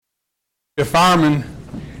A fireman,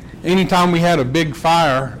 anytime we had a big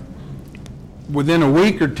fire, within a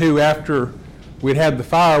week or two after we'd had the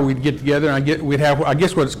fire, we'd get together and we'd have, I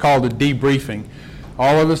guess, what it's called a debriefing.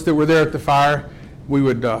 All of us that were there at the fire, we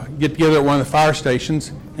would get together at one of the fire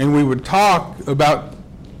stations, and we would talk about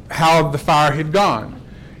how the fire had gone.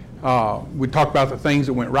 We'd talk about the things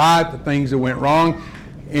that went right, the things that went wrong.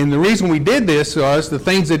 And the reason we did this was the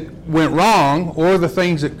things that went wrong or the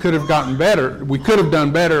things that could have gotten better, we could have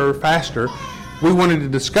done better or faster. We wanted to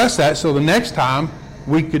discuss that so the next time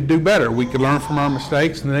we could do better. We could learn from our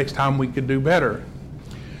mistakes, and the next time we could do better.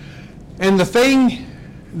 And the thing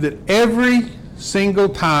that every single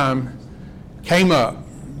time came up,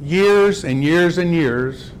 years and years and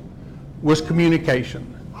years, was communication.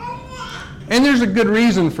 And there's a good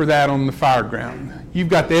reason for that on the fire ground. You've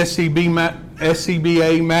got the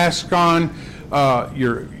SCBA mask on.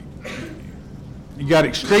 You got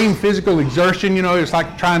extreme physical exertion. You know, it's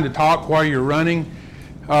like trying to talk while you're running.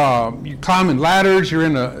 You're climbing ladders. You're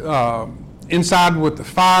in inside with the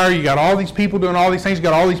fire. You got all these people doing all these things. You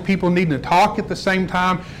got all these people needing to talk at the same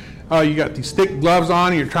time. You got these thick gloves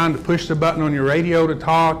on. And you're trying to push the button on your radio to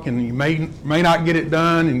talk, and you may not get it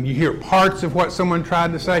done. And you hear parts of what someone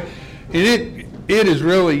tried to say. And it is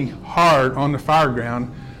really hard on the fire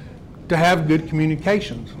ground to have good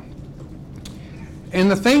communications.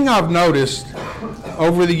 And the thing I've noticed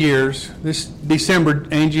over the years, this December,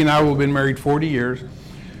 Angie and I will have been married 40 years,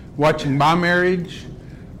 watching my marriage,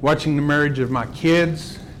 watching the marriage of my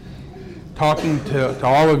kids, talking to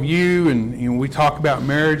all of you, and we talk about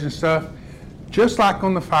marriage and stuff, just like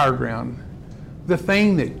on the fire ground, the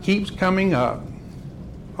thing that keeps coming up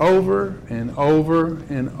over and over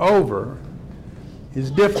and over is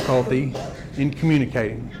difficulty in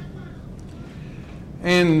communicating.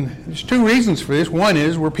 And there's two reasons for this. One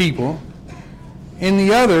is we're people, and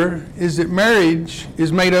the other is that marriage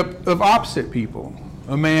is made up of opposite people,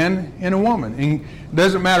 a man and a woman. And it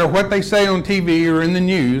doesn't matter what they say on TV or in the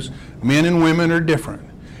news, men and women are different.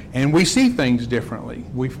 And we see things differently.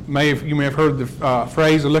 You may have heard the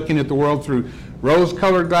phrase of looking at the world through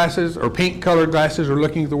rose-colored glasses or pink-colored glasses, or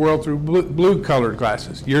looking at the world through blue-colored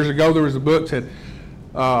glasses. Years ago, there was a book that said,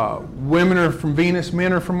 women are from Venus,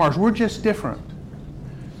 men are from Mars. We're just different.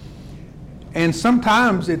 And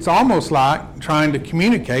sometimes it's almost like trying to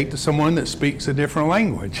communicate to someone that speaks a different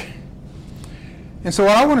language. And so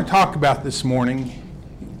what I want to talk about this morning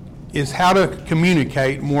is how to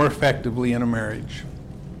communicate more effectively in a marriage.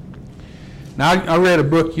 Now, I read a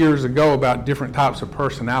book years ago about different types of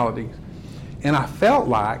personalities. And I felt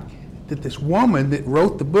like that this woman that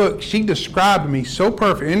wrote the book, she described me so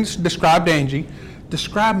perfectly, and described Angie,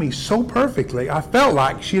 described me so perfectly. I felt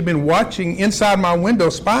like she had been watching inside my window,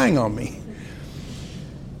 spying on me.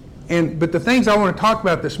 But the things I want to talk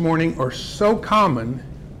about this morning are so common.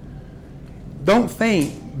 Don't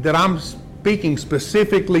think that I'm speaking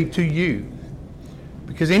specifically to you,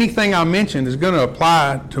 because anything I mention is going to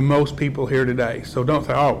apply to most people here today. So don't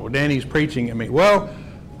say, oh, well, Danny's preaching at me. Well,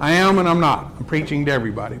 I am and I'm not. I'm preaching to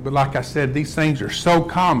everybody. But like I said, these things are so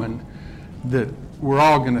common that we're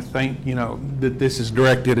all going to think, that this is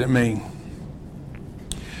directed at me.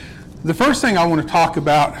 The first thing I want to talk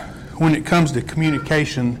about when it comes to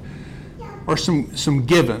communication are some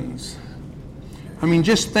givens. I mean,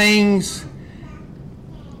 just things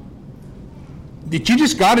that you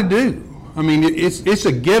just got to do. I mean, it's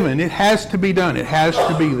a given. It has to be done. It has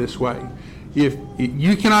to be this way. If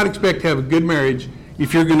you cannot expect to have a good marriage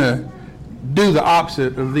if you're going to do the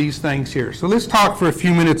opposite of these things here. So let's talk for a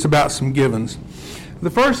few minutes about some givens. The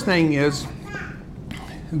first thing is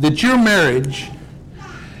that your marriage,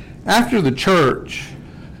 after the church,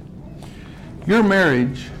 your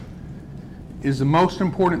marriage is the most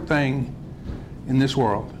important thing in this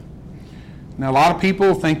world. Now, a lot of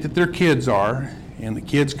people think that their kids are, and the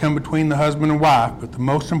kids come between the husband and wife, but the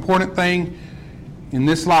most important thing in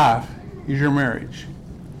this life is your marriage.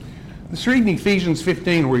 Let's read in Ephesians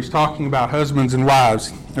 15 where he's talking about husbands and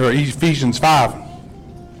wives, or Ephesians 5.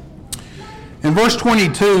 In verse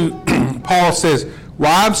 22, Paul says,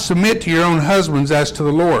 wives, submit to your own husbands as to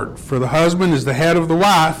the Lord, for the husband is the head of the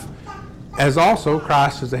wife, as also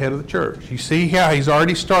Christ is the head of the church. You see how he's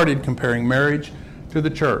already started comparing marriage to the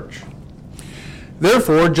church.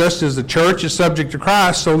 Therefore, just as the church is subject to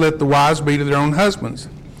Christ, so let the wives be to their own husbands.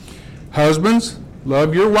 Husbands,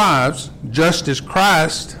 love your wives, just as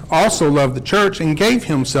Christ also loved the church and gave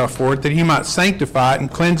himself for it, that he might sanctify it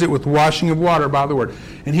and cleanse it with the washing of water by the word.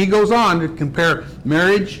 And he goes on to compare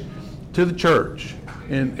marriage to the church,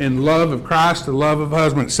 and love of Christ to love of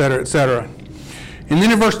husband, etc., etc. And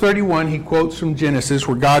then in verse 31, he quotes from Genesis,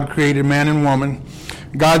 where God created man and woman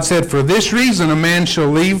God said, "For this reason a man shall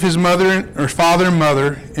leave his mother or father and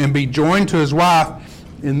mother and be joined to his wife,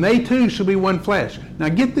 and they two shall be one flesh." Now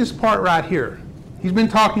get this part right here. He's been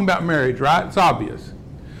talking about marriage, right? It's obvious.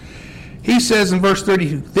 He says in verse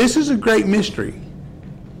 32, "This is a great mystery,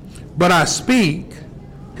 but I speak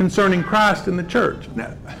concerning Christ and the church."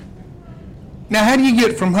 Now how do you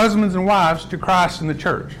get from husbands and wives to Christ and the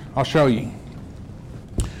church? I'll show you.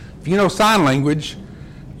 If you know sign language,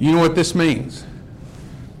 you know what this means.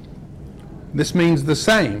 This means the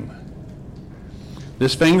same.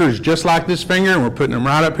 This finger is just like this finger, and we're putting them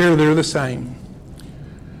right up here. They're the same.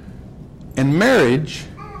 And marriage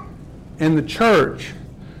and the church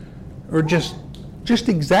are just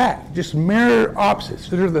exact, just mirror opposites.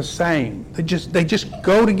 They're the same. They just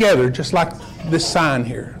go together, just like this sign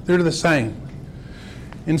here. They're the same.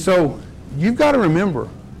 And so you've got to remember,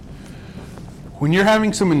 when you're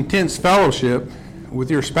having some intense fellowship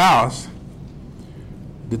with your spouse,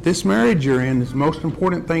 that this marriage you're in is the most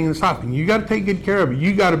important thing in this life. And you got to take good care of it.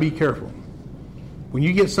 You got to be careful. When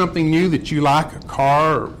you get something new that you like, a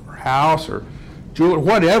car or house or jewelry,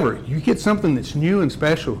 whatever, you get something that's new and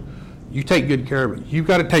special, you take good care of it. You've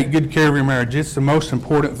got to take good care of your marriage. It's the most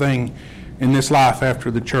important thing in this life after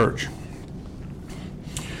the church.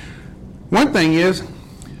 One thing is,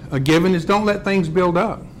 a given is don't let things build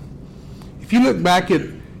up. If you look back at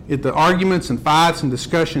the arguments and fights and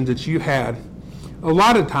discussions that you had, a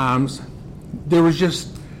lot of times there was just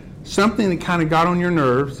something that kind of got on your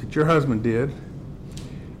nerves that your husband did,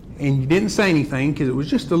 and you didn't say anything because it was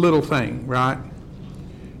just a little thing, right?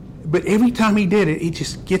 But every time he did it, it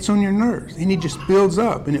just gets on your nerves, and it just builds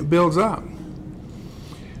up, and it builds up.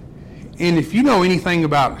 And if you know anything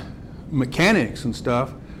about mechanics and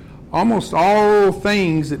stuff, almost all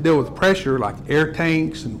things that deal with pressure, like air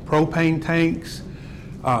tanks and propane tanks,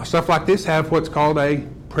 stuff like this, have what's called a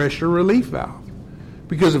pressure relief valve.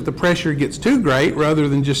 Because if the pressure gets too great, rather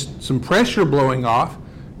than just some pressure blowing off,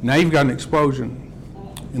 now you've got an explosion.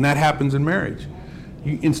 And that happens in marriage.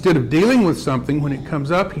 Instead of dealing with something, when it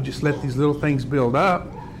comes up, you just let these little things build up.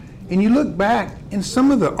 And you look back, and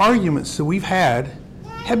some of the arguments that we've had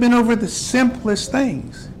have been over the simplest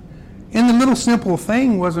things. And the little simple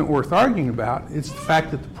thing wasn't worth arguing about. It's the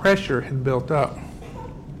fact that the pressure had built up.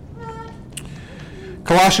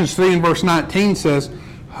 Colossians 3 and verse 19 says,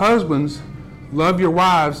 "Husbands, love your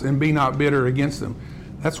wives and be not bitter against them."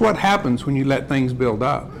 That's what happens when you let things build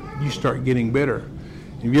up. You start getting bitter.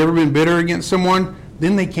 Have you ever been bitter against someone?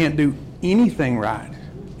 Then they can't do anything right.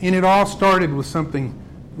 And it all started with something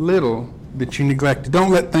little that you neglected. Don't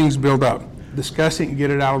let things build up. Discuss it and get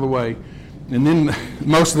it out of the way. And then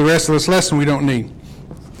most of the rest of this lesson we don't need.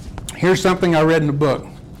 Here's something I read in a book,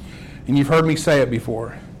 and you've heard me say it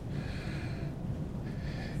before.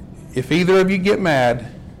 If either of you get mad,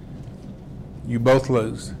 you both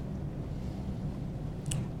lose.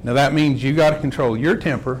 Now that means you got to control your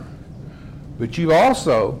temper, but you've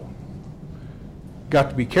also got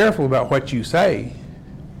to be careful about what you say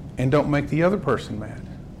and don't make the other person mad.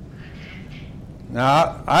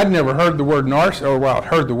 Now, I'd never heard the word narcissist, or well, I'd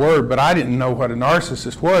heard the word, but I didn't know what a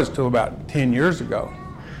narcissist was till about 10 years ago.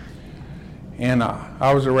 And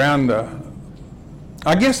I was around,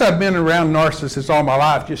 I guess I've been around narcissists all my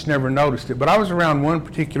life, just never noticed it, but I was around one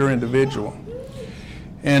particular individual.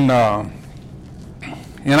 And I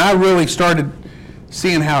really started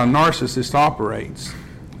seeing how a narcissist operates.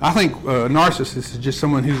 I think a narcissist is just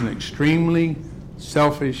someone who's an extremely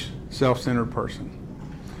selfish, self-centered person.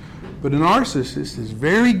 But a narcissist is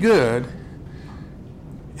very good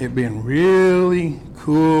at being really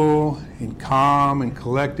cool and calm and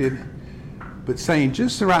collected, but saying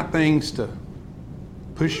just the right things to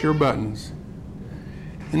push your buttons.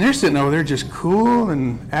 And they're sitting over there just cool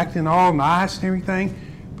and acting all nice and everything,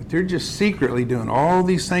 but they're just secretly doing all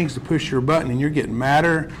these things to push your button, and you're getting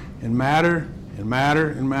madder and madder and madder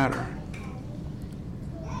and madder.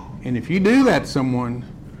 And if you do that to someone,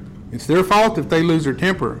 it's their fault if they lose their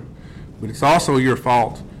temper, but it's also your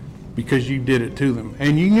fault because you did it to them,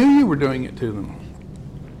 and you knew you were doing it to them.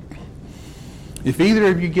 If either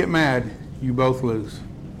of you get mad, you both lose.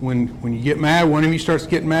 When you get mad, one of you starts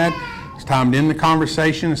getting mad, it's time to end the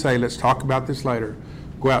conversation and say, let's talk about this later.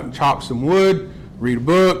 Go out and chop some wood, read a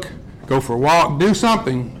book, go for a walk, do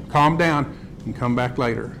something, calm down, and come back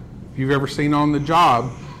later. If you've ever seen on the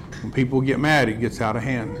job, when people get mad, it gets out of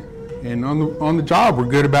hand. And on the job, we're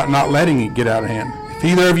good about not letting it get out of hand. If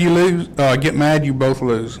either of you get mad, you both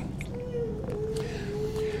lose.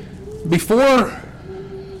 Before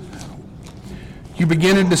you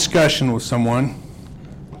begin a discussion with someone,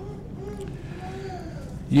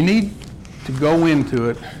 you need to go into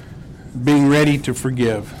it being ready to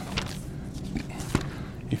forgive.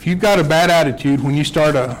 If you've got a bad attitude when you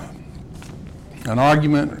start an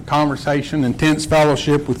argument, a conversation, intense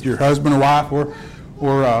fellowship with your husband or wife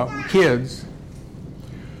or kids,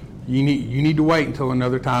 you need to wait until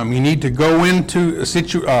another time. You need to go into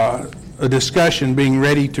a discussion being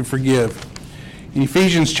ready to forgive. In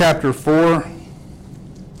Ephesians chapter 4,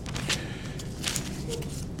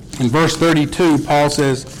 in verse 32, Paul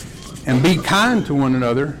says, "And be kind to one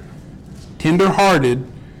another, tender-hearted,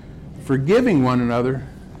 forgiving one another,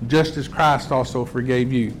 just as Christ also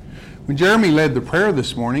forgave you." When Jeremy led the prayer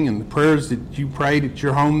this morning and the prayers that you prayed at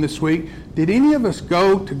your home this week, did any of us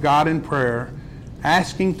go to God in prayer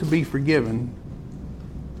asking to be forgiven,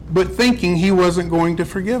 but thinking He wasn't going to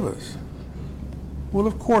forgive us? Well,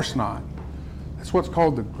 of course not. That's what's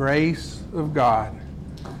called the grace of God.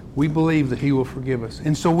 We believe that He will forgive us.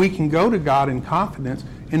 And so we can go to God in confidence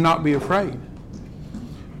and not be afraid.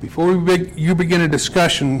 Before you begin a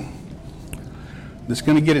discussion that's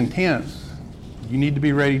going to get intense, you need to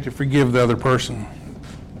be ready to forgive the other person.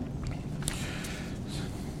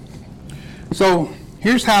 So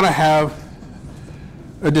here's how to have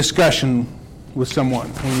a discussion with someone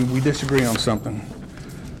when we disagree on something.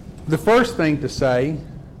 The first thing to say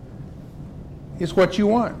is what you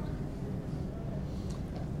want.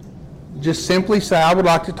 Just simply say, "I would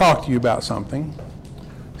like to talk to you about something."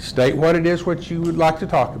 State what it is what you would like to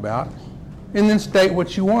talk about, and then state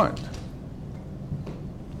what you want.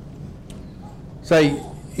 Say,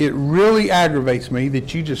 "It really aggravates me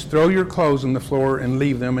that you just throw your clothes on the floor and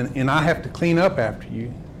leave them, and I have to clean up after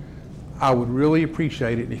you. I would really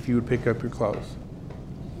appreciate it if you would pick up your clothes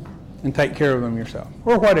and take care of them yourself,"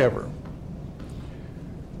 or whatever.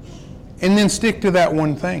 And then stick to that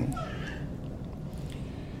one thing.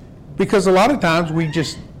 Because a lot of times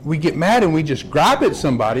we get mad and we just gripe at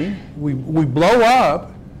somebody, we blow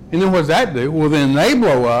up, and then what does that do? Well, then they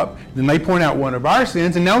blow up, then they point out one of our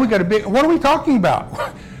sins, and now we got a big, what are we talking about?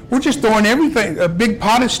 We're just throwing everything, a big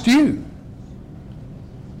pot of stew.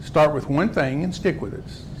 Start with one thing and stick with it.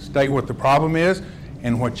 State what the problem is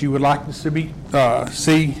and what you would like to see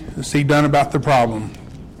done about the problem.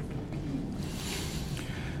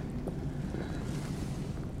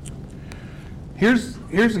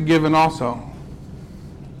 Here's a given also.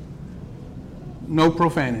 No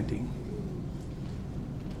profanity.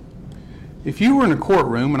 If you were in a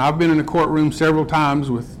courtroom, and I've been in a courtroom several times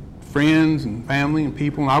with friends and family and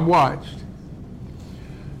people, and I've watched,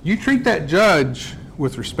 you treat that judge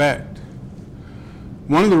with respect.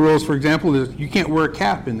 One of the rules, for example, is you can't wear a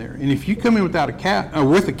cap in there. And if you come in without a cap,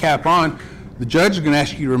 with a cap on, the judge is going to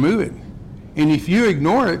ask you to remove it. And if you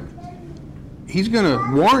ignore it, he's going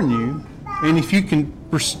to warn you. And if you can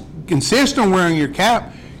insist on wearing your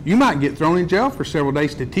cap, you might get thrown in jail for several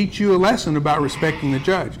days to teach you a lesson about respecting the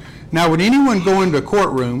judge. Now, would anyone go into a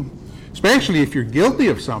courtroom, especially if you're guilty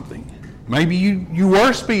of something, maybe you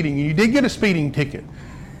were speeding and you did get a speeding ticket,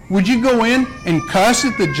 would you go in and cuss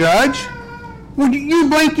at the judge? Would you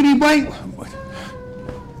blankety blank?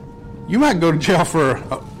 You might go to jail for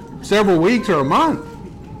several weeks or a month.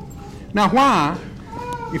 Now, why?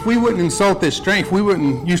 If we wouldn't insult this stranger, if we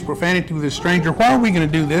wouldn't use profanity with this stranger, why are we going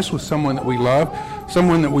to do this with someone that we love,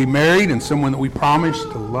 someone that we married, and someone that we promised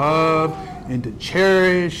to love and to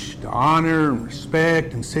cherish, to honor and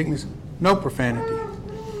respect and sickness? No profanity.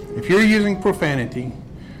 If you're using profanity,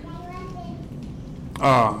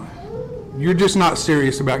 you're just not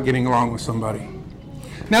serious about getting along with somebody.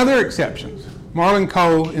 Now, there are exceptions. Marlon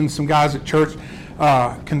Cole and some guys at church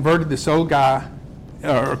converted this old guy,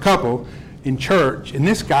 or a couple, in church, and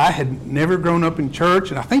this guy had never grown up in church,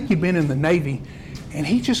 and I think he'd been in the Navy, and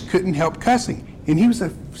he just couldn't help cussing. And he was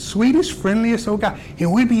the sweetest, friendliest old guy.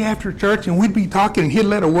 And we'd be after church, and we'd be talking, and he'd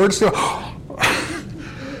let a word slip.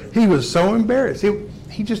 He was so embarrassed.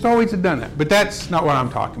 He just always had done that. But that's not what I'm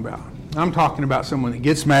talking about. I'm talking about someone that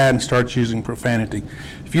gets mad and starts using profanity.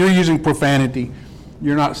 If you're using profanity,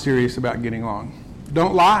 you're not serious about getting along.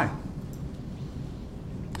 Don't lie.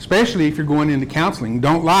 Especially if you're going into counseling.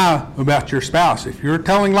 Don't lie about your spouse. If you're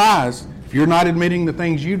telling lies, if you're not admitting the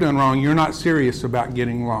things you've done wrong, you're not serious about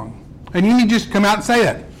getting along. And you need to just come out and say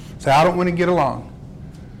that. Say, "I don't want to get along."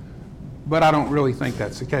 But I don't really think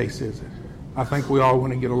that's the case, is it? I think we all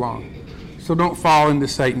want to get along. So don't fall into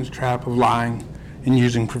Satan's trap of lying and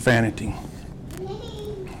using profanity.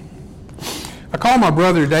 I called my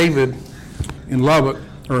brother David in Lubbock,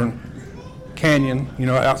 or Canyon,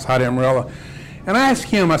 outside Amarillo. And I asked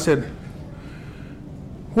him, I said,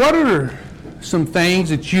 "What are some things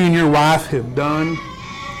that you and your wife have done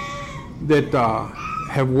that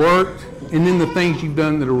have worked, and then the things you've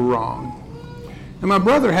done that are wrong?" And my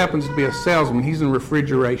brother happens to be a salesman. He's in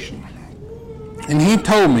refrigeration. And he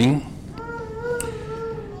told me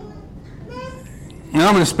and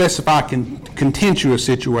I'm going to specify contentious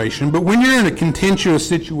situation, but when you're in a contentious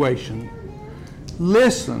situation,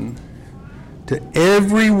 listen to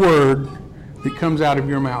every word that comes out of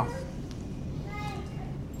your mouth.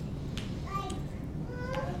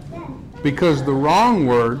 Because the wrong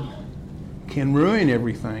word can ruin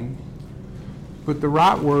everything, but the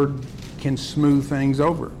right word can smooth things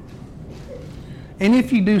over. And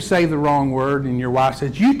if you do say the wrong word and your wife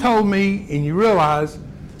says, "You told me," and you realize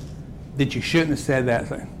that you shouldn't have said that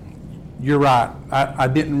thing, you're right, I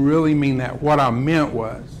didn't really mean that. What I meant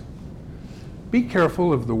was, be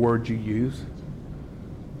careful of the words you use.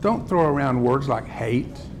 Don't throw around words like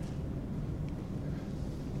hate.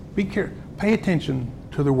 Be careful. Pay attention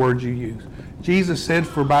to the words you use. Jesus said,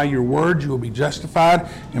 "For by your words you will be justified,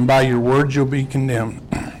 and by your words you'll be condemned."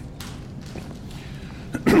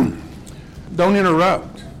 Don't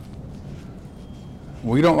interrupt.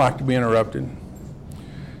 We don't like to be interrupted.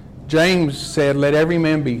 James said, "Let every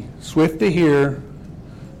man be swift to hear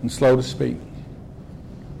and slow to speak."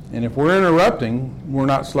 And if we're interrupting, we're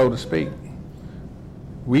not slow to speak.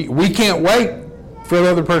 We can't wait for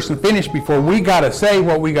the other person to finish before we got to say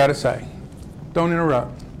what we got to say. Don't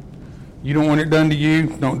interrupt. You don't want it done to you,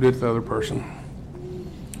 don't do it to the other person.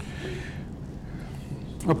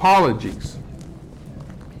 Apologies.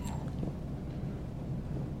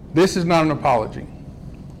 This is not an apology.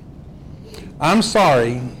 I'm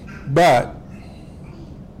sorry, but,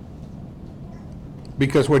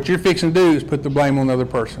 because what you're fixing to do is put the blame on the other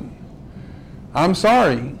person. I'm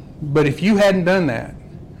sorry, but if you hadn't done that,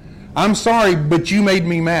 I'm sorry, but you made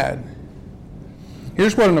me mad.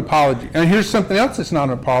 Here's what an apology, and here's something else that's not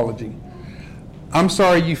an apology. I'm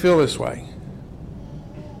sorry you feel this way.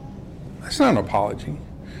 That's not an apology.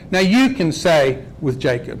 Now you can say with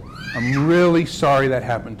Jacob, "I'm really sorry that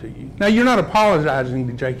happened to you." Now you're not apologizing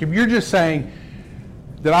to Jacob. You're just saying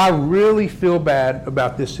that I really feel bad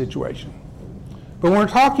about this situation. But when we're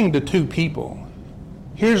talking to two people,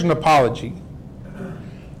 here's an apology.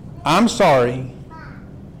 I'm sorry.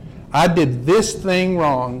 I did this thing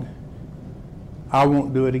wrong. I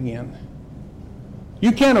won't do it again.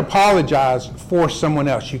 You can't apologize for someone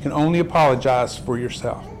else. You can only apologize for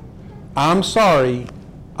yourself. I'm sorry.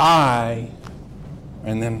 And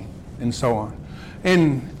so on.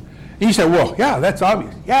 And you say, "Well, yeah, that's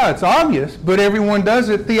obvious." Yeah, it's obvious, but everyone does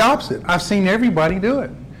it the opposite. I've seen everybody do it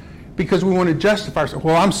because we want to justify ourselves.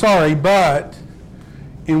 "Well, I'm sorry, but,"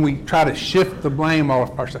 and we try to shift the blame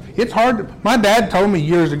off ourselves. It's hard. My dad told me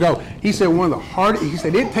years ago, he said he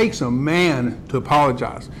said it takes a man to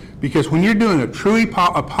apologize, because when you're doing a true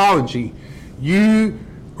apology, you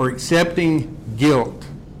are accepting guilt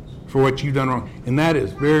for what you've done wrong, and that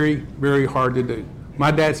is very, very hard to do. My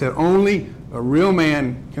dad said only a real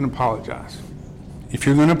man can apologize. If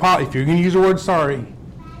you're going to use the word sorry,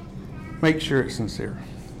 make sure it's sincere.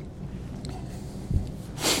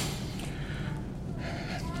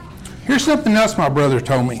 Here's something else my brother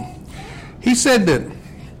told me. He said that,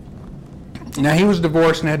 now he was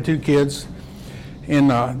divorced and had 2 kids, and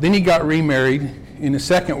then he got remarried, and his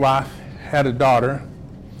second wife had a daughter,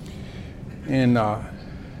 and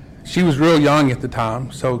she was real young at the time,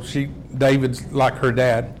 so David's like her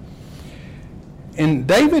dad. And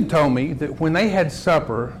David told me that when they had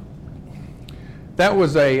supper, that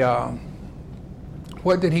was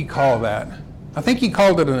what did he call that? I think he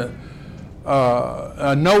called it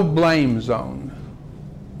a no blame zone.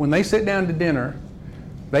 When they sit down to dinner,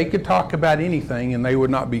 they could talk about anything and they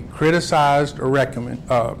would not be criticized or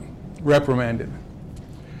reprimanded.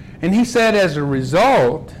 And he said as a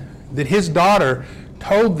result that his daughter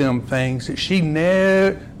told them things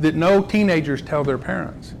that no teenagers tell their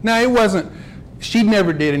parents. Now she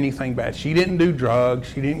never did anything bad. She didn't do drugs.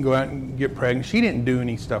 She didn't go out and get pregnant. She didn't do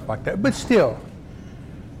any stuff like that. But still,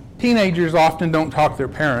 teenagers often don't talk to their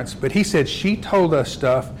parents. But he said she told us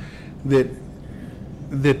stuff that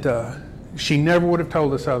she never would have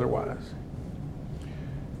told us otherwise.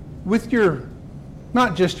 With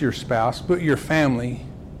not just your spouse, but your family,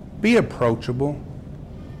 be approachable.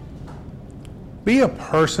 Be a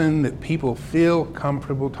person that people feel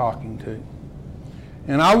comfortable talking to.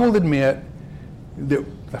 And I will admit that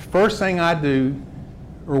the first thing I do,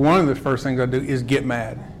 or one of the first things I do, is get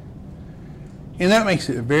mad. And that makes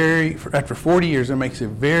it after 40 years, it makes it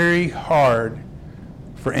very hard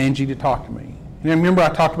for Angie to talk to me. And remember I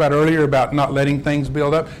talked about earlier about not letting things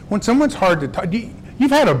build up? When someone's hard to talk,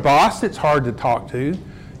 you've had a boss that's hard to talk to.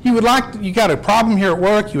 You got a problem here at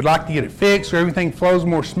work, you would like to get it fixed, or everything flows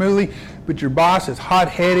more smoothly, but your boss is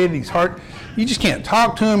hot-headed, you just can't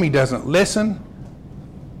talk to him, he doesn't listen.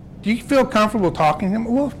 Do you feel comfortable talking to him?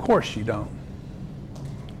 Well, of course you don't.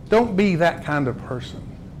 Don't be that kind of person.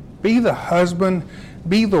 Be the husband,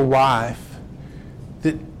 be the wife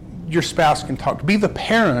that your spouse can talk to. Be the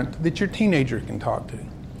parent that your teenager can talk to.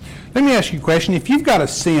 Let me ask you a question. If you've got a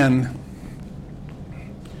sin,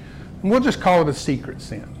 and we'll just call it a secret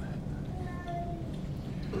sin,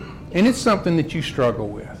 and it's something that you struggle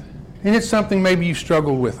with, and it's something maybe you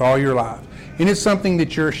struggled with all your life, and it's something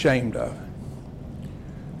that you're ashamed of,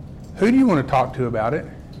 who do you want to talk to about it?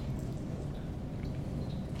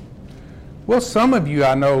 Well, some of you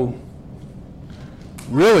I know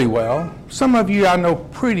really well. Some of you I know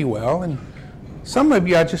pretty well. And some of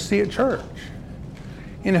you I just see at church.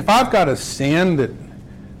 And if I've got a sin that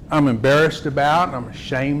I'm embarrassed about and I'm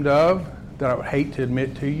ashamed of, that I would hate to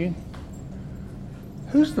admit to you,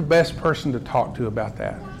 who's the best person to talk to about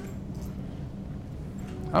that?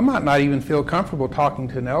 I might not even feel comfortable talking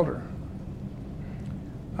to an elder.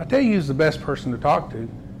 I tell you who's the best person to talk to.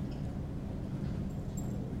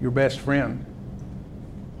 Your best friend.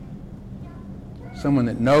 Someone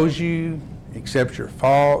that knows you, accepts your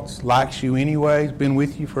faults, likes you anyways, been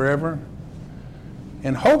with you forever.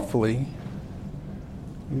 And hopefully,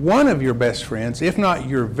 one of your best friends, if not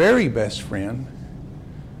your very best friend,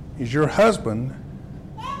 is your husband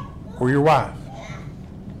or your wife.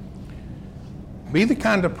 Be the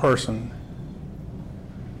kind of person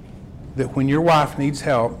that when your wife needs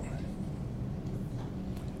help,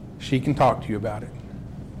 she can talk to you about it.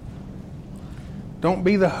 Don't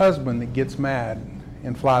be the husband that gets mad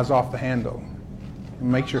and flies off the handle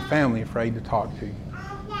and makes your family afraid to talk to you.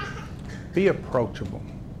 Be approachable.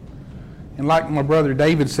 And like my brother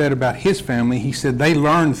David said about his family, he said they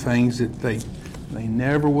learned things that they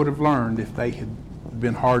never would have learned if they had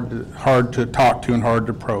been hard to talk to and hard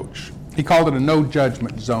to approach. He called it a no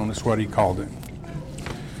judgment zone, is what he called it.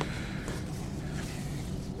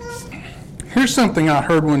 Here's something I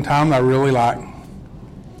heard one time that I really like.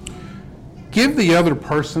 Give the other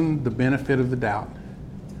person the benefit of the doubt.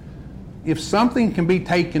 If something can be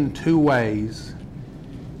taken two ways,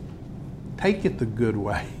 take it the good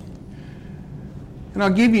way. And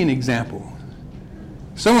I'll give you an example.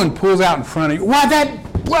 Someone pulls out in front of you,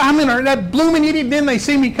 that blooming idiot, then they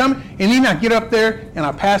see me coming, and then I get up there and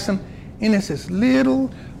I pass them, and it's this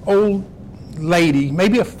little old lady,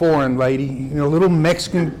 maybe a foreign lady, little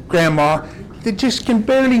Mexican grandma, that just can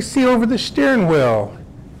barely see over the steering wheel.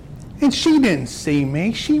 And she didn't see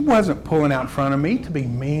me. She wasn't pulling out in front of me to be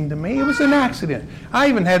mean to me. It was an accident. I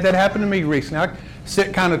even had that happen to me recently. I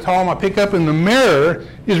sit kind of tall, my pickup, and the mirror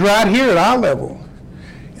is right here at eye level.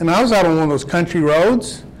 And I was out on one of those country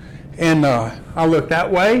roads, and I looked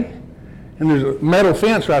that way, and there's a metal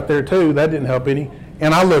fence right there too. That didn't help any.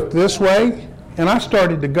 And I looked this way, and I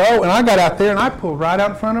started to go, and I got out there, and I pulled right out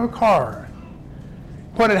in front of a car.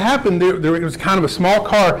 What had happened, there was kind of a small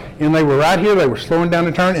car, and they were right here. They were slowing down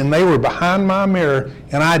the turn, and they were behind my mirror,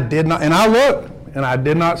 and I looked, and I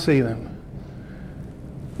did not see them.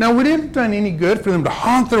 Now, would it have done any good for them to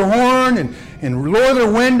honk their horn and lower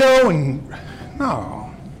their window?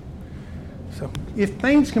 No. So if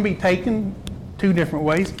things can be taken two different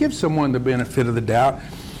ways, give someone the benefit of the doubt.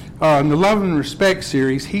 In the Love and Respect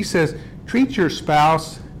series, he says, treat your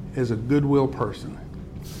spouse as a goodwill person.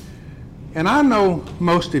 And I know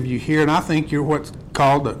most of you here, and I think you're what's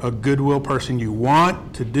called a goodwill person. You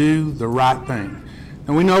want to do the right thing.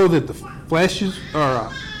 And we know that the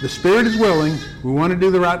spirit is willing. We want to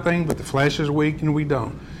do the right thing, but the flesh is weak and we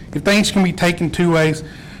don't. If things can be taken two ways,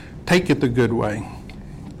 take it the good way.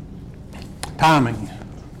 Timing.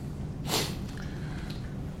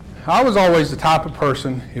 I was always the type of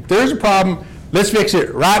person, if there's a problem, let's fix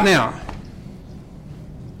it right now.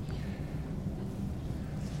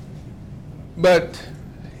 But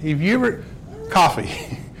if you ever, coffee.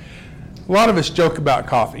 A lot of us joke about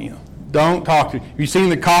coffee. Don't talk to. Have you seen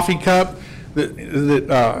the coffee cup? That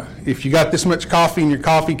if you got this much coffee in your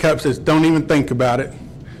coffee cup, says don't even think about it.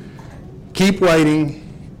 Keep waiting.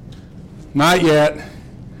 Not yet.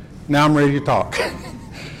 Now I'm ready to talk.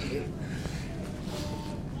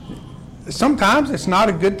 Sometimes it's not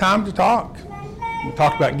a good time to talk. We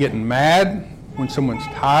talk about getting mad when someone's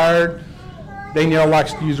tired. Danielle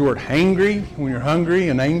likes to use the word hangry. When you're hungry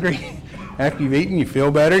and angry, after you've eaten, you feel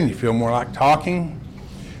better and you feel more like talking.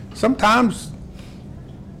 Sometimes,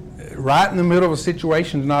 right in the middle of a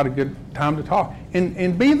situation is not a good time to talk.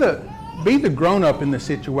 And be the grown-up in the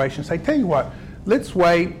situation. Say, tell you what, let's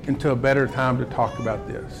wait until a better time to talk about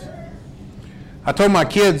this. I told my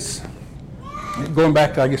kids, going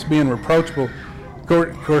back to, I guess, being reproachable,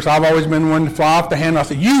 of course, I've always been one to fly off the handle. I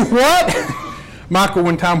said, you what? Michael,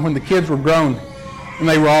 one time when the kids were grown and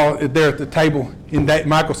they were all there at the table, and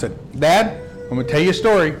Michael said, Dad, I'm going to tell you a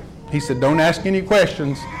story. He said, don't ask any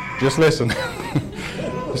questions, just listen.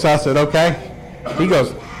 So I said, okay. He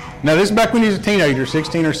goes, now this is back when he was a teenager,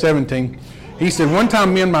 16 or 17. He said, one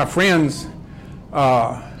time me and my friends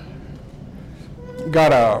got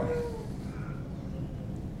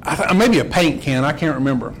maybe a paint can, I can't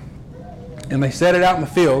remember. And they set it out in the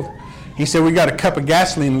field. He said, we got a cup of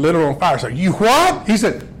gasoline and lit it on fire. So, you what? He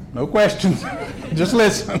said, no questions, just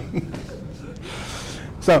listen.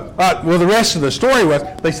 So, well, the rest of the story was,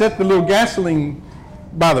 they set the little gasoline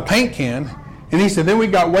by the paint can, and he said, then we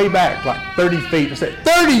got way back, like 30 feet. I said,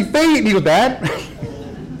 30 feet? And he goes, Dad?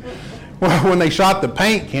 Well, when they shot the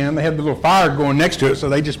paint can, they had the little fire going next to it, so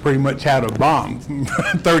they just pretty much had a bomb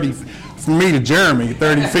 30, from me to Jeremy,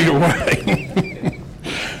 30 feet away.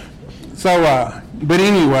 So, but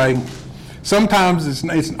anyway, sometimes it's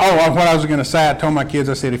what I was going to say, I told my kids,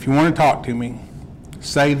 I said, if you want to talk to me,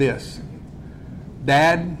 say this.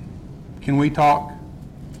 Dad, can we talk?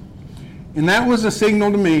 And that was a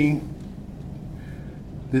signal to me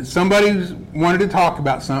that somebody wanted to talk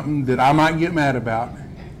about something that I might get mad about,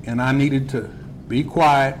 and I needed to be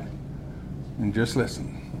quiet and just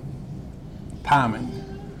listen. Timing.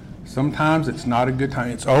 Sometimes it's not a good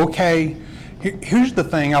time. It's okay. Here's the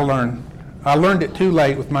thing I learned. I learned it too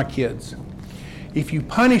late with my kids. If you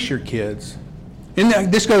punish your kids,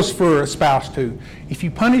 and this goes for a spouse too, if you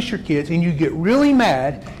punish your kids and you get really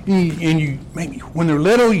mad, and you maybe when they're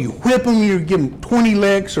little, you whip them, you give them 20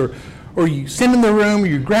 licks, or you send them to the room, or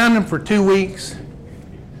you ground them for 2 weeks,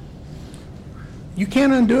 you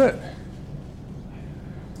can't undo it.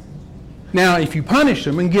 Now, if you punish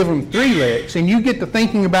them and give them 3 licks, and you get to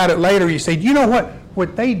thinking about it later, you say, you know what?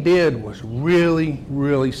 What they did was really,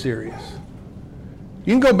 really serious.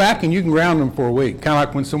 You can go back and you can ground them for a week, kind of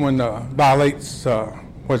like when someone violates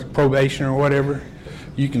probation or whatever.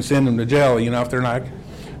 You can send them to jail, if they're not.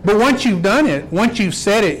 But once you've done it, once you've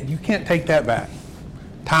said it, you can't take that back.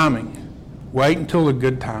 Timing. Wait until a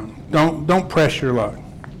good time. Don't press your luck.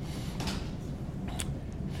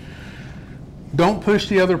 Don't push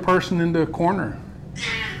the other person into a corner.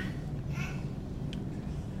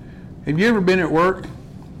 Have you ever been at work?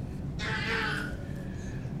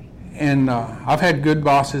 And I've had good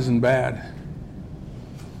bosses and bad.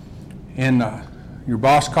 And your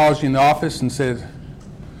boss calls you in the office and says,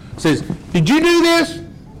 did you do this?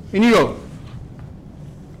 And you go,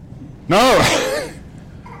 no.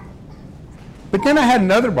 But then I had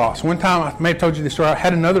another boss. One time, I may have told you this story, I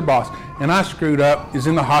had another boss, and I screwed up, was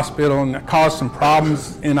in the hospital, and it caused some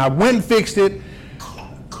problems, and I went and fixed it.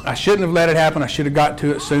 I shouldn't have let it happen. I should have got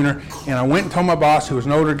to it sooner. And I went and told my boss, who was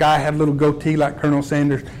an older guy, had a little goatee like Colonel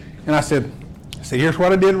Sanders, and I said, here's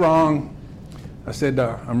what I did wrong. I said,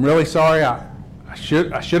 I'm really sorry. I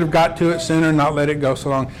should have got to it sooner and not let it go so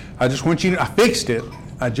long. I fixed it.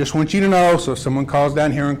 I just want you to know, so if someone calls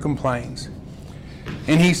down here and complains.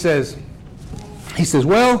 And he says,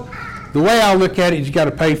 well, the way I look at it is you got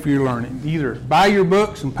to pay for your learning. Either buy your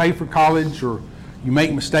books and pay for college, or you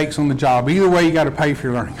make mistakes on the job. Either way, you got to pay for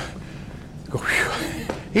your learning. Go, whew.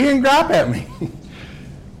 He didn't gripe at me.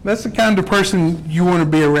 That's the kind of person you want to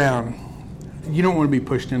be around. You don't want to be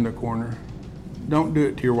pushed into a corner. Don't do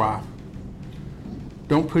it to your wife.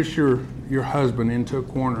 Don't push your husband into a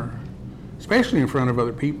corner, especially in front of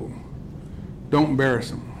other people. Don't embarrass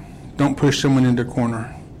them. Don't push someone into a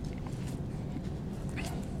corner.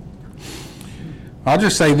 I'll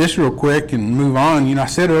just say this real quick and move on. I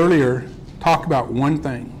said earlier, talk about one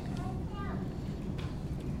thing.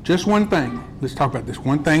 Just one thing. Let's talk about this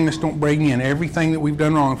one thing. Let's don't bring in everything that we've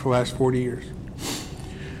done wrong for the last 40 years.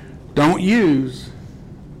 Don't use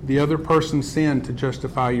the other person's sin to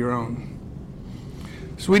justify your own.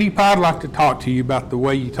 Sweetie pie, I'd like to talk to you about the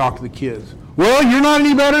way you talk to the kids. Well, you're not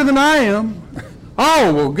any better than I am.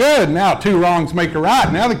 Oh, well, good. Now 2 wrongs make a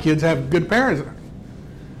right. Now the kids have good parents.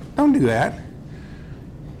 Don't do that.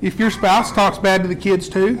 If your spouse talks bad to the kids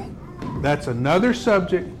too, that's another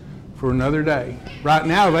subject for another day. Right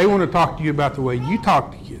now, they want to talk to you about the way you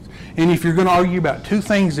talk to kids. And if you're going to argue about 2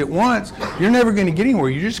 things at once, you're never going to get anywhere.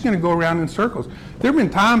 You're just going to go around in circles. There have been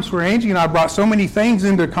times where Angie and I brought so many things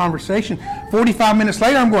into a conversation, 45 minutes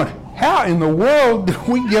later, I'm going, how in the world did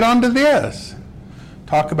we get onto this?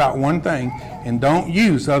 Talk about one thing, and don't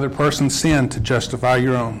use the other person's sin to justify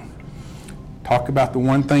your own. Talk about the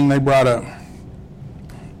one thing they brought up.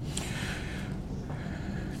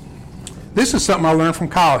 This is something I learned from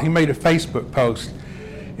Kyle. He made a Facebook post,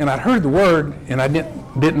 and I'd heard the word, and I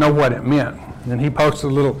didn't know what it meant. And then he posted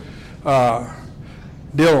a little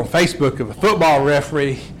deal on Facebook of a football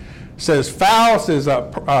referee. Says foul, says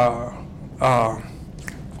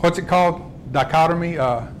what's it called? Dichotomy?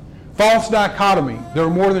 False dichotomy. There are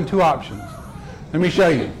more than 2 options. Let me show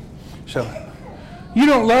you. So, you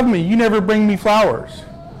don't love me. You never bring me flowers.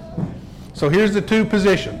 So here's the two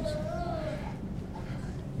positions.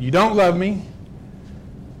 You don't love me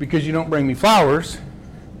because you don't bring me flowers,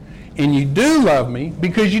 and you do love me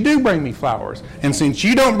because you do bring me flowers. And since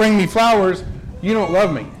you don't bring me flowers, you don't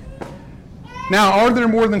love me. Now, are there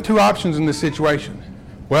more than two options in this situation?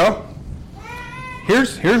 Well,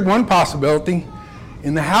 here's one possibility.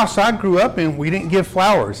 In the house I grew up in, we didn't give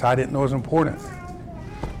flowers. I didn't know it was important.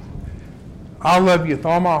 I love you with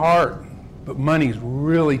all my heart, but money's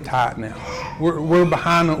really tight now. We're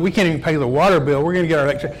behind. We can't even pay the water bill. We're going to get our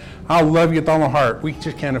electric. I love you with all my heart. We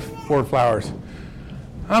just can't afford flowers.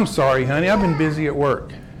 I'm sorry, honey. I've been busy at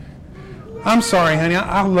work. I'm sorry, honey.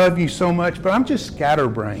 I love you so much, but I'm just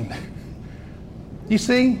scatterbrained. You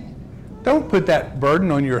see, don't put that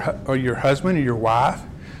burden on your husband or your wife.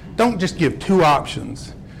 Don't just give two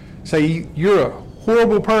options. Say you're a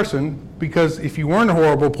horrible person because if you weren't a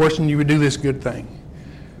horrible person, you would do this good thing.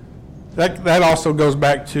 That also goes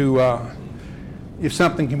back to if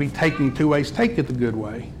something can be taken two ways, take it the good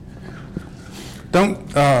way.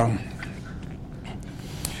 Don't. And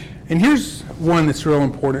here's one that's real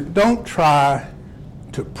important. Don't try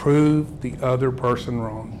to prove the other person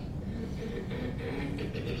wrong.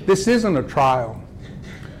 This isn't a trial.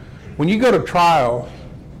 When you go to trial,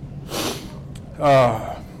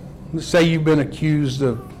 let's say you've been accused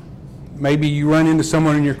of, maybe you run into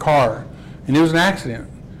someone in your car and it was an accident,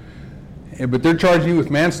 but they're charging you with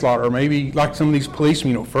manslaughter, or maybe like some of these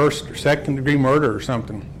policemen, first or second degree murder or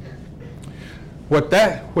something. What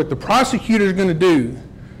the prosecutor is going to do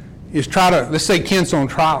is try to, let's say Kent's on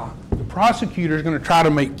trial. The prosecutor is going to try to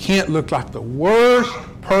make Kent look like the worst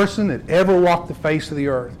person that ever walked the face of the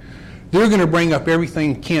earth. They're going to bring up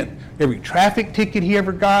everything Kent, every traffic ticket he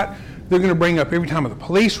ever got. They're going to bring up every time the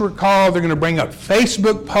police were called. They're going to bring up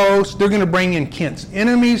Facebook posts. They're going to bring in Kent's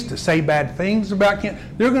enemies to say bad things about Kent.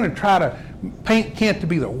 They're going to try to paint Kent to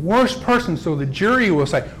be the worst person so the jury will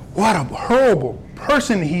say, what a horrible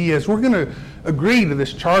person he is. We're going to agree to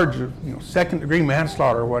this charge of second-degree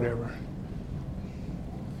manslaughter or whatever.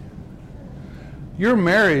 Your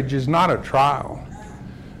marriage is not a trial.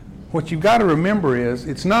 What you've got to remember is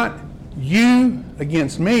it's not you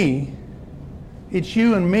against me. It's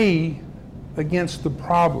you and me against the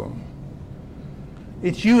problem.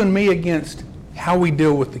 It's you and me against how we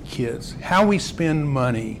deal with the kids, how we spend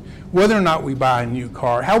money, whether or not we buy a new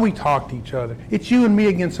car, how we talk to each other. It's you and me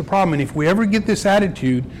against the problem. And if we ever get this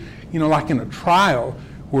attitude, like in a trial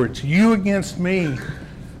where it's you against me,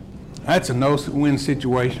 that's a no-win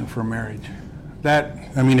situation for a marriage.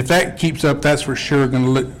 If that keeps up, that's for sure going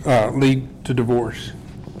to lead to divorce.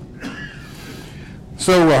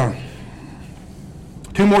 So,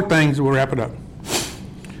 two more things and we'll wrap it up.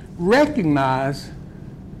 Recognize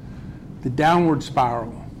the downward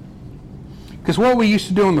spiral. Because what we used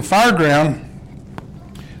to do on the fire ground,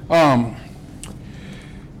 I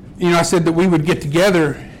said that we would get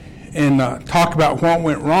together and talk about what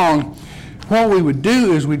went wrong. What we would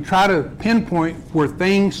do is we'd try to pinpoint where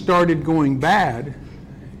things started going bad,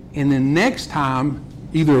 and then next time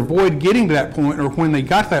either avoid getting to that point, or when they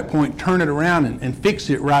got to that point, turn it around and fix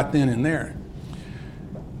it right then and there.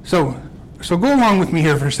 So go along with me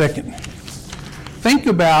here for a second. Think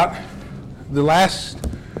about the last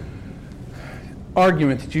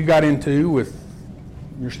argument that you got into with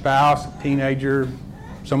your spouse, a teenager,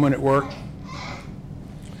 someone at work.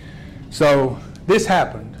 So this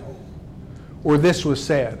happened, or this was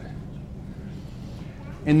said.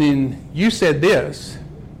 And then you said this,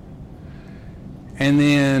 and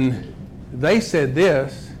then they said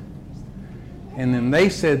this, and then they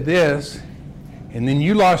said this, and then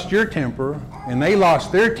you lost your temper, and they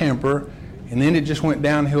lost their temper, and then it just went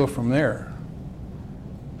downhill from there.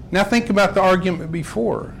 Now think about the argument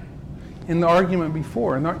before, and the argument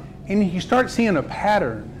before, and you start seeing a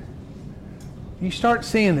pattern. You start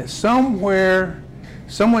seeing that somewhere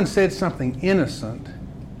someone said something innocent,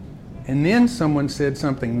 and then someone said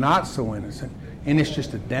something not so innocent, and it's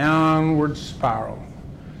just a downward spiral.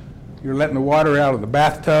 You're letting the water out of the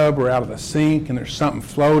bathtub or out of the sink, and there's something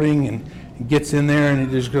floating, and it gets in there, and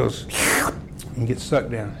it just goes and gets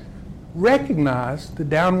sucked down. Recognize the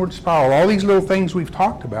downward spiral, all these little things we've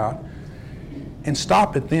talked about, and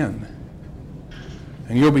stop it then.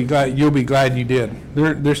 And you'll be glad you did.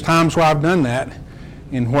 There's times where I've done that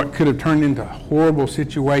in what could have turned into a horrible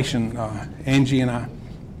situation. Angie and I,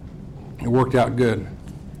 it worked out good.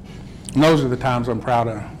 And those are the times I'm proud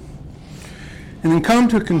of. And then come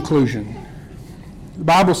to a conclusion. The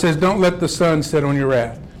Bible says, don't let the sun set on your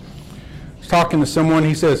wrath. I was talking to someone,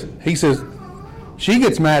 he says, she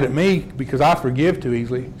gets mad at me because I forgive too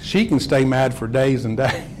easily. She can stay mad for days and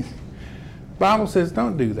days. The Bible says,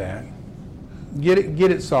 don't do that. Get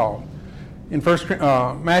it solved. In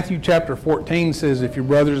Matthew chapter 14 says, if your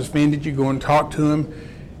brother's offended you, go and talk to him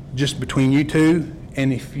just between you two.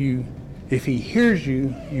 And if he hears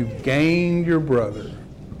you, you've gained your brother.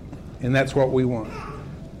 And that's what we want.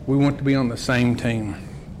 We want to be on the same team.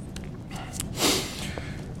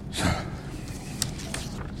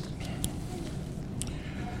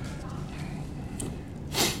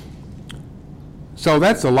 So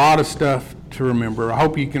that's a lot of stuff to remember. I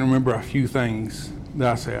hope you can remember a few things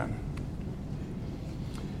that I said.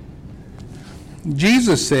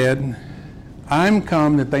 Jesus said, I'm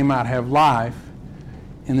come that they might have life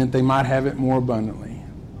and that they might have it more abundantly.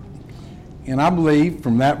 And I believe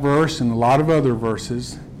from that verse and a lot of other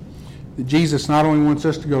verses that Jesus not only wants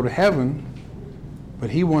us to go to heaven, but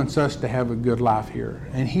he wants us to have a good life here.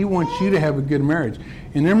 And he wants you to have a good marriage.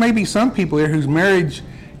 And there may be some people here whose marriage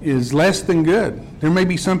is less than good. There may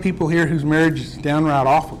be some people here whose marriage is downright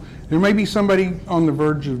awful. There may be somebody on the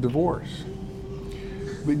verge of divorce.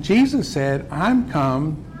 But Jesus said, I'm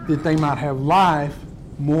come that they might have life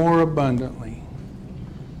more abundantly.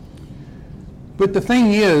 But the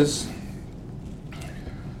thing is,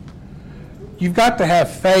 you've got to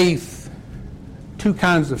have faith, two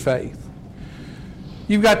kinds of faith.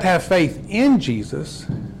 You've got to have faith in Jesus,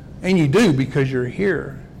 and you do because you're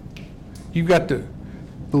here. You've got to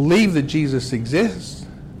believe that Jesus exists,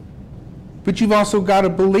 but you've also got to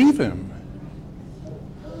believe him.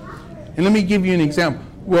 And let me give you an example.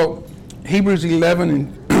 Well, Hebrews 11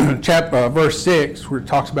 and verse 6, where it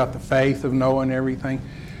talks about the faith of Noah and everything,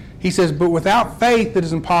 he says, but without faith it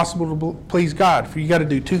is impossible to please God. For you got to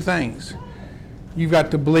do two things. You've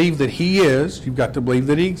got to believe that he is, you've got to believe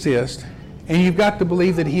that he exists, and you've got to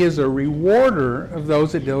believe that he is a rewarder of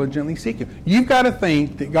those that diligently seek him. You've got to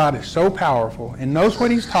think that God is so powerful and knows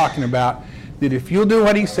what he's talking about that if you'll do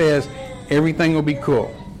what he says, everything will be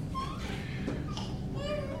cool.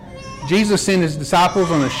 Jesus sent his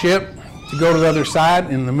disciples on a ship to go to the other side.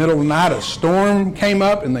 In the middle of the night, a storm came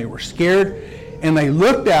up and they were scared. And they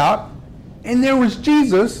looked out and there was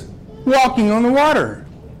Jesus walking on the water.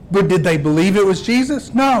 But did they believe it was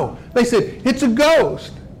Jesus? No. They said, it's a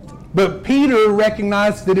ghost. But Peter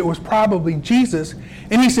recognized that it was probably Jesus.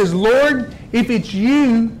 And he says, Lord, if it's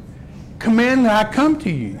you, command that I come to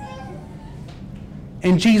you.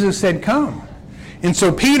 And Jesus said, come. And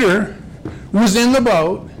so Peter was in the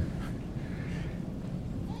boat.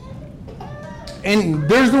 And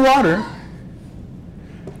there's the water.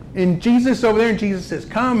 And Jesus over there, and Jesus says,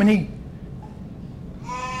 come. And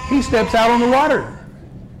he steps out on the water.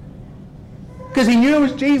 Because he knew it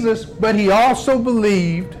was Jesus, but he also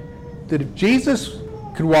believed that if Jesus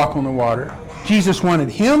could walk on the water, Jesus wanted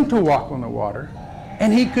him to walk on the water,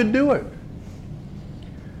 and he could do it.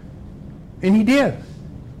 And he did.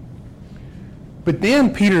 But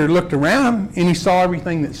then Peter looked around, and he saw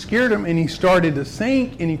everything that scared him, and he started to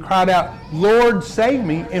sink, and he cried out, Lord, save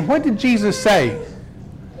me. And what did Jesus say?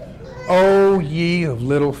 O ye of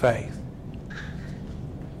little faith.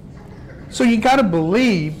 So you got to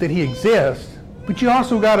believe that he exists, but you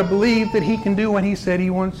also got to believe that he can do what he said he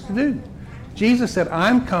wants to do. Jesus said,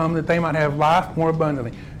 I'm come that they might have life more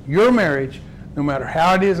abundantly. Your marriage, no matter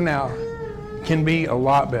how it is now, can be a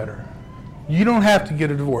lot better. You don't have to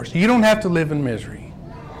get a divorce. You don't have to live in misery.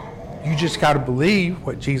 You just got to believe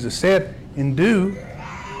what Jesus said and do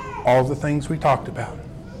all the things we talked about.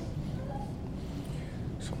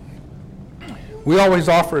 So, we always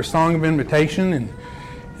offer a song of invitation, and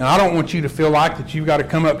I don't want you to feel like that you've got to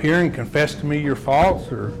come up here and confess to me your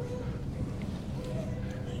faults, or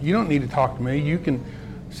you don't need to talk to me. You can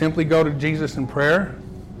simply go to Jesus in prayer.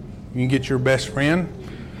 You can get your best friend.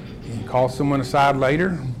 You can call someone aside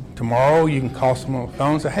later. Tomorrow you can call someone on the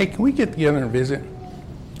phone and say, hey, can we get together and visit?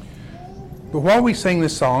 But while we sing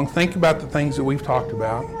this song, think about the things that we've talked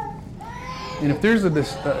about. And if there's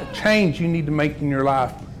a change you need to make in your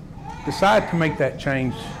life, decide to make that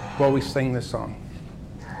change while we sing this song.